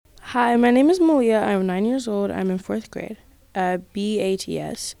Hi, my name is Maliah. I'm 9 years old. I'm in fourth grade at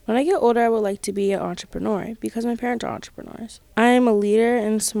BATS. When I get older, I would like to be an entrepreneur because my parents are entrepreneurs. I am a leader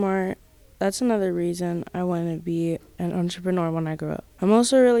and smart. That's another reason I want to be an entrepreneur when I grow up. I'm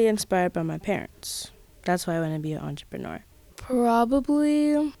also really inspired by my parents. That's why I want to be an entrepreneur.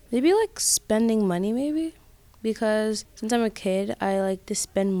 Probably, maybe like spending money, maybe. Because since I'm a kid, I like to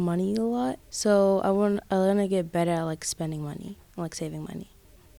spend money a lot. So I want to get better at like spending money, like saving money.